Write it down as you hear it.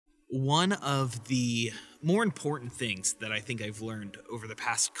One of the more important things that I think I've learned over the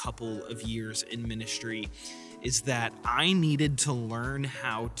past couple of years in ministry is that I needed to learn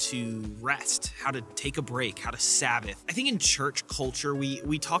how to rest, how to take a break, how to Sabbath. I think in church culture,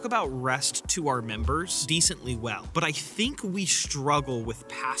 we talk about rest to our members decently well, but I think we struggle with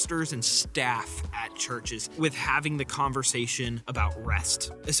pastors and staff at churches with having the conversation about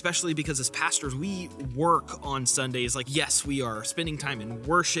rest, especially because as pastors, we work on Sundays. Like, yes, we are spending time in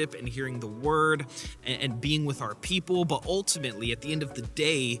worship and hearing the word and being with our people, but ultimately at the end of the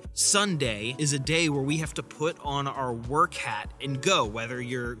day, Sunday is a day where we have to put on our work hat and go, whether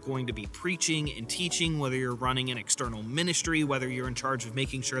you're going to be preaching and teaching, whether you're running an external ministry, whether you're in charge of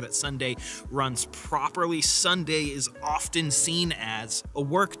making sure that Sunday runs properly. Sunday is often seen as a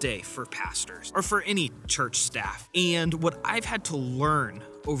work day for pastors or for any church staff. And what I've had to learn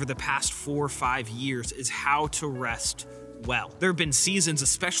over the past 4 or 5 years is how to rest well. There have been seasons,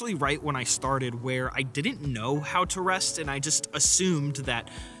 especially right when I started, where I didn't know how to rest and I just assumed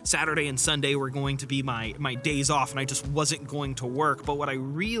that Saturday and Sunday were going to be my days off and I just wasn't going to work. But what I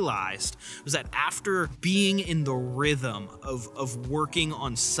realized was that after being in the rhythm of working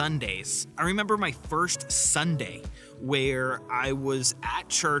on Sundays, I remember my first Sunday where I was at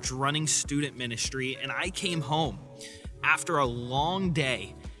church running student ministry and I came home after a long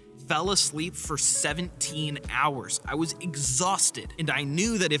day, fell asleep for 17 hours. I was exhausted, and I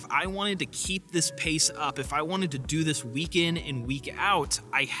knew that if I wanted to keep this pace up, if I wanted to do this week in and week out,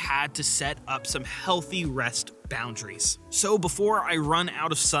 I had to set up some healthy rest boundaries. So before I run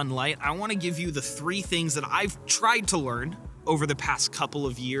out of sunlight, I want to give you the 3 things that I've tried to learn over the past couple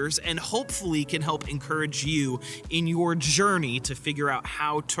of years and hopefully can help encourage you in your journey to figure out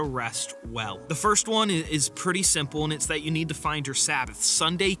how to rest well. The first one is pretty simple, and it's that you need to find your Sabbath.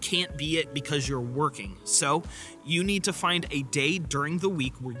 Sunday can't be it because you're working. So you need to find a day during the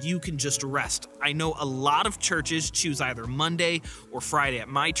week where you can just rest. I know a lot of churches choose either Monday or Friday. At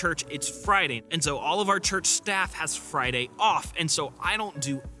my church, it's Friday. And so all of our church staff has Friday off. And so I don't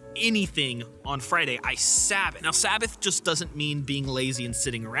do anything on Friday. I Sabbath. Now, Sabbath just doesn't mean being lazy and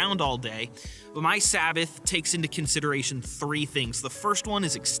sitting around all day, but my Sabbath takes into consideration 3 things. The first one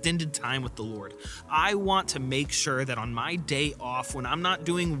is extended time with the Lord. I want to make sure that on my day off, when I'm not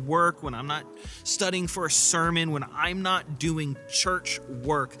doing work, when I'm not studying for a sermon, when I'm not doing church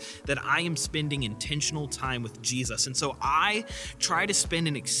work, that I am spending intentional time with Jesus. And so I try to spend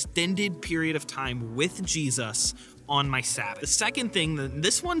an extended period of time with Jesus on my Sabbath. The second thing,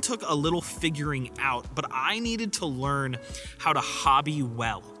 this one took a little figuring out, but I needed to learn how to hobby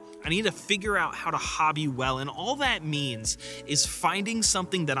well. I need to figure out how to hobby well, and all that means is finding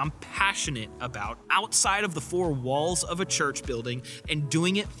something that I'm passionate about outside of the 4 walls of a church building and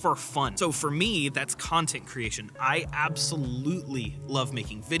doing it for fun. So for me, that's content creation. I absolutely love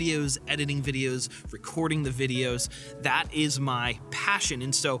making videos, editing videos, recording the videos. That is my passion,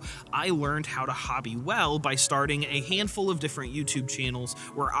 and so I learned how to hobby well by starting a handful of different YouTube channels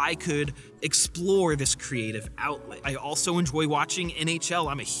where I could explore this creative outlet. I also enjoy watching NHL.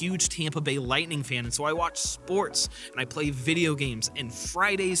 I'm a huge Tampa Bay Lightning fan, and so I watch sports and I play video games, and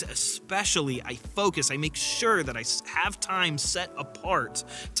Fridays especially, I make sure that I have time set apart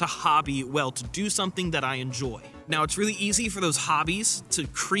to hobby well, to do something that I enjoy. Now, it's really easy for those hobbies to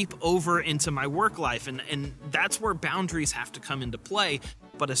creep over into my work life, and that's where boundaries have to come into play.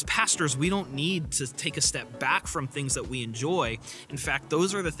 But as pastors, we don't need to take a step back from things that we enjoy. In fact,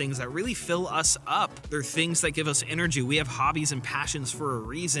 those are the things that really fill us up. They're things that give us energy. We have hobbies and passions for a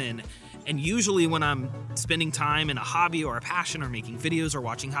reason. And usually when I'm spending time in a hobby or a passion or making videos or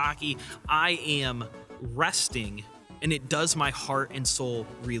watching hockey, I am resting, and it does my heart and soul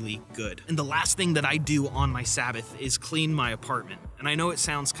really good. And the last thing that I do on my Sabbath is clean my apartment. And I know it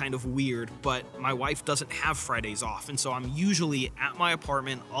sounds kind of weird, but my wife doesn't have Fridays off, and so I'm usually at my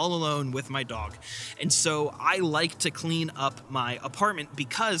apartment all alone with my dog. And so I like to clean up my apartment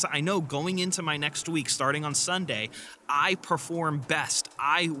because I know going into my next week, starting on Sunday, I perform best,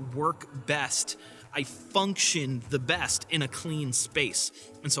 I work best, I function the best in a clean space.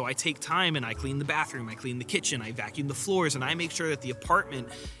 And so I take time and I clean the bathroom, I clean the kitchen, I vacuum the floors, and I make sure that the apartment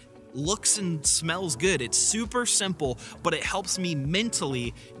looks and smells good. It's super simple, but it helps me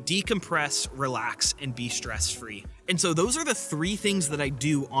mentally decompress, relax, and be stress-free. And so those are the 3 things that I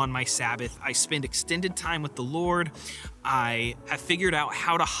do on my Sabbath. I spend extended time with the Lord. I have figured out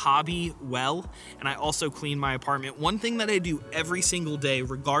how to hobby well, and I also clean my apartment. One thing that I do every single day,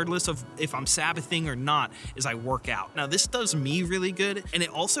 regardless of if I'm Sabbathing or not, is I work out. Now, this does me really good, and it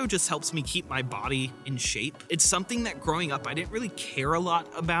also just helps me keep my body in shape. It's something that growing up I didn't really care a lot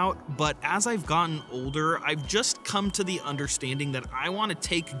about, but as I've gotten older, I've just come to the understanding that I want to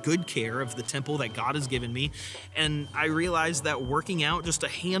take good care of the temple that God has given me. And I realized that working out just a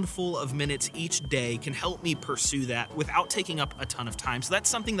handful of minutes each day can help me pursue that without taking up a ton of time. So that's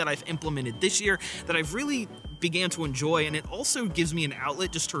something that I've implemented this year that I've really began to enjoy, and it also gives me an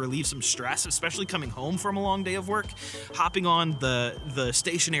outlet just to relieve some stress, especially coming home from a long day of work. Hopping on the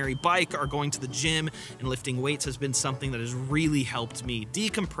stationary bike or going to the gym and lifting weights has been something that has really helped me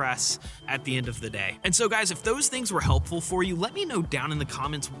decompress at the end of the day. And so guys, if those things were helpful for you, let me know down in the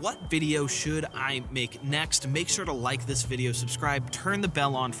comments what video should I make next. Make sure to like this video, subscribe, turn the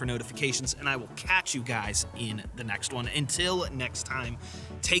bell on for notifications, and I will catch you guys in the next one. Until next time,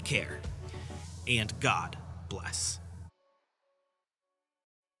 take care, and God bless.